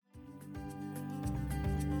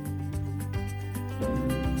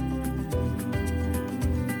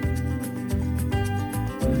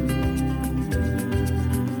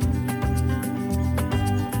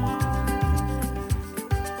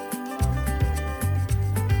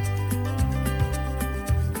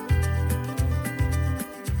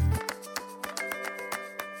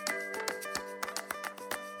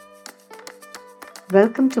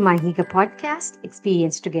Welcome to my Higa podcast,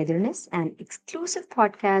 Experience Togetherness, an exclusive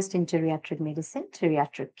podcast in geriatric medicine,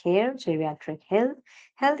 geriatric care, geriatric health,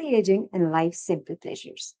 healthy aging, and life's simple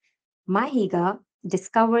pleasures. My Higa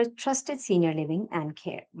discovered trusted senior living and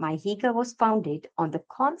care. My Higa was founded on the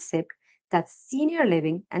concept that senior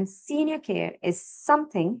living and senior care is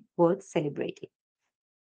something worth celebrating.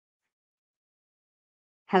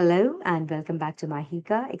 Hello and welcome back to my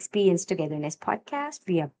Hika Experience Togetherness podcast.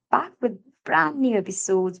 We are back with brand new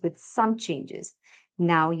episodes with some changes.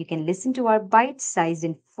 Now you can listen to our bite-sized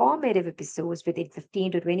informative episodes within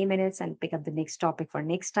 15 to 20 minutes and pick up the next topic for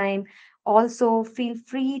next time. Also, feel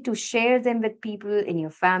free to share them with people in your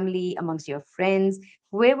family, amongst your friends,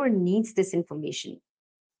 whoever needs this information.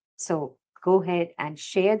 So go ahead and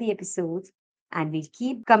share the episodes and we'll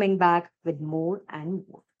keep coming back with more and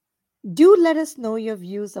more. Do let us know your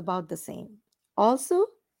views about the same. Also,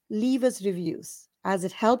 leave us reviews as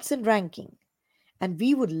it helps in ranking, and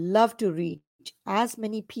we would love to reach as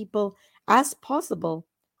many people as possible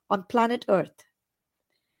on planet Earth.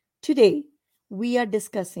 Today, we are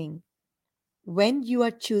discussing when you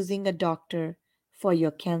are choosing a doctor for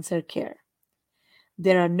your cancer care.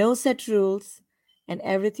 There are no set rules, and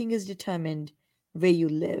everything is determined where you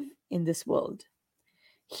live in this world.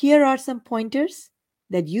 Here are some pointers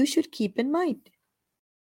that you should keep in mind.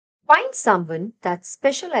 Find someone that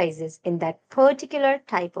specializes in that particular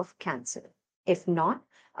type of cancer. If not,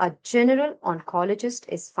 a general oncologist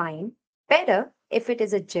is fine. Better if it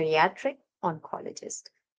is a geriatric oncologist.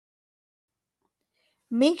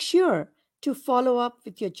 Make sure to follow up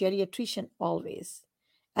with your geriatrician always,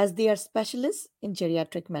 as they are specialists in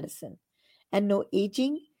geriatric medicine and know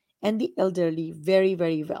aging and the elderly very,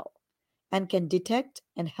 very well and can detect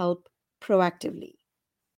and help proactively.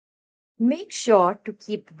 Make sure to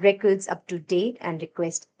keep records up to date and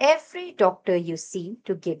request every doctor you see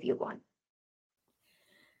to give you one.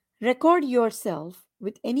 Record yourself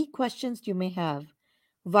with any questions you may have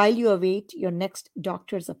while you await your next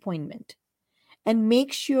doctor's appointment and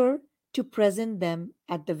make sure to present them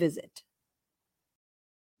at the visit.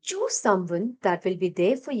 Choose someone that will be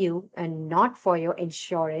there for you and not for your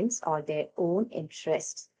insurance or their own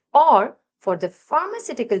interests or for the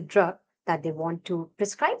pharmaceutical drug that they want to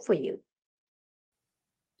prescribe for you.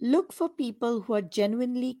 Look for people who are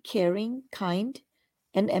genuinely caring, kind,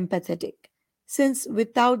 and empathetic, since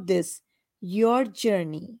without this, your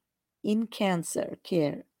journey in cancer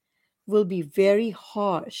care will be very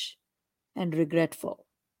harsh and regretful.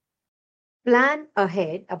 Plan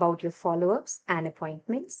ahead about your follow ups and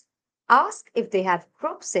appointments. Ask if they have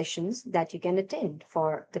group sessions that you can attend,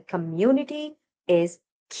 for the community is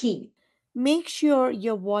key. Make sure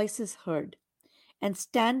your voice is heard and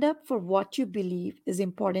stand up for what you believe is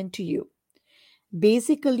important to you.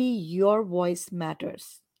 Basically, your voice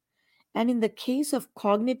matters. And in the case of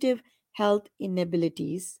cognitive health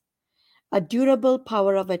inabilities, a durable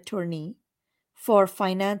power of attorney for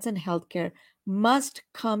finance and healthcare must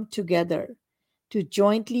come together to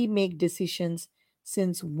jointly make decisions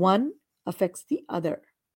since one affects the other.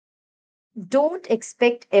 Don't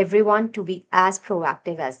expect everyone to be as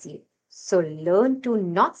proactive as you. So learn to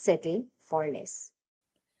not settle for less.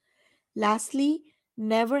 Lastly,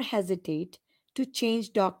 never hesitate to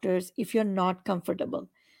change doctors if you're not comfortable,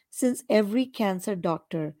 since every cancer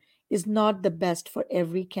doctor is not the best for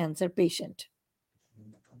every cancer patient.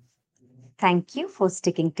 Thank you for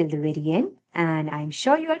sticking till the very end. And I'm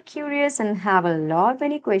sure you are curious and have a lot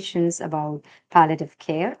many questions about palliative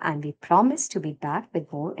care, and we promise to be back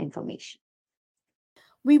with more information.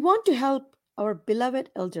 We want to help our beloved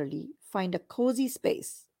elderly find a cozy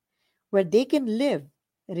space where they can live,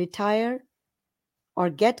 retire, or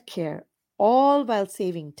get care, all while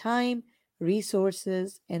saving time,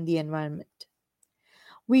 resources, and the environment.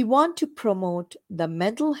 We want to promote the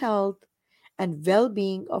mental health and well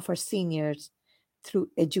being of our seniors through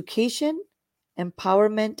education,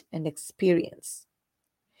 empowerment, and experience.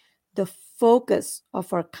 The focus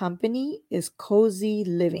of our company is cozy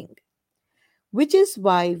living, which is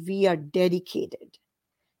why we are dedicated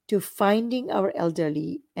to finding our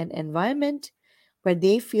elderly an environment where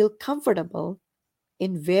they feel comfortable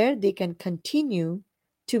in where they can continue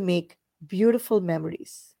to make beautiful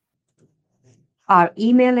memories. Our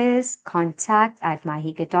email is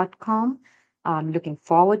contact@mahika.com. I'm looking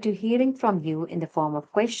forward to hearing from you in the form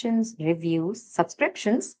of questions, reviews,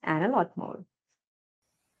 subscriptions, and a lot more.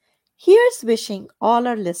 Here's wishing all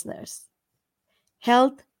our listeners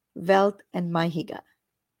health, wealth, and Mahiga.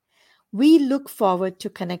 We look forward to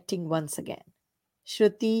connecting once again.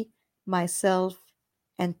 Shruti, myself,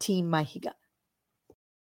 and Team Mahiga.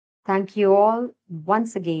 Thank you all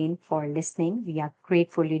once again for listening. We are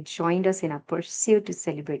grateful you joined us in our pursuit to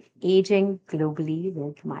celebrate aging globally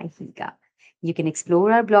with MyHiga. You can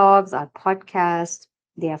explore our blogs, our podcasts.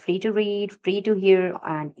 They are free to read, free to hear,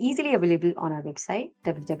 and easily available on our website,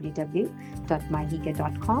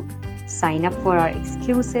 www.myhiga.com. Sign up for our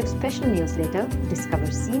exclusive special newsletter,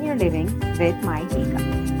 Discover Senior Living with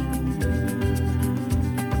MyHiga.